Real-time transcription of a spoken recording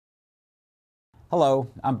Hello,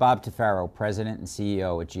 I'm Bob Tafaro, President and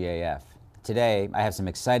CEO at GAF. Today, I have some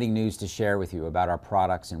exciting news to share with you about our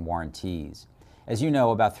products and warranties. As you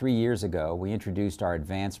know, about 3 years ago, we introduced our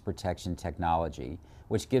advanced protection technology,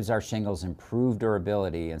 which gives our shingles improved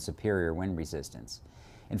durability and superior wind resistance.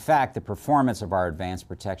 In fact, the performance of our advanced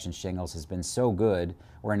protection shingles has been so good,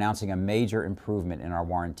 we're announcing a major improvement in our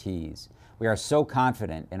warranties. We are so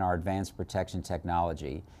confident in our advanced protection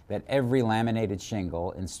technology that every laminated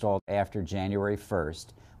shingle installed after January 1st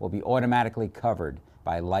will be automatically covered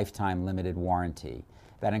by a lifetime limited warranty.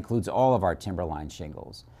 That includes all of our Timberline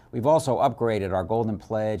shingles. We've also upgraded our Golden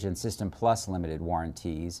Pledge and System Plus limited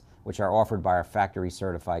warranties, which are offered by our factory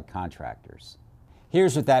certified contractors.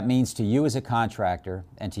 Here's what that means to you as a contractor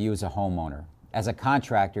and to you as a homeowner. As a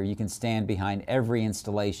contractor, you can stand behind every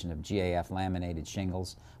installation of GAF laminated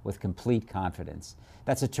shingles with complete confidence.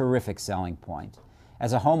 That's a terrific selling point.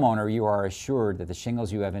 As a homeowner, you are assured that the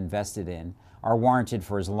shingles you have invested in are warranted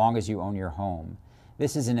for as long as you own your home.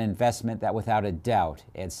 This is an investment that without a doubt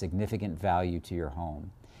adds significant value to your home.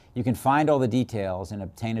 You can find all the details and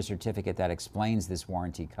obtain a certificate that explains this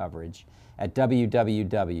warranty coverage at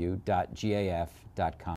www.gaf.com.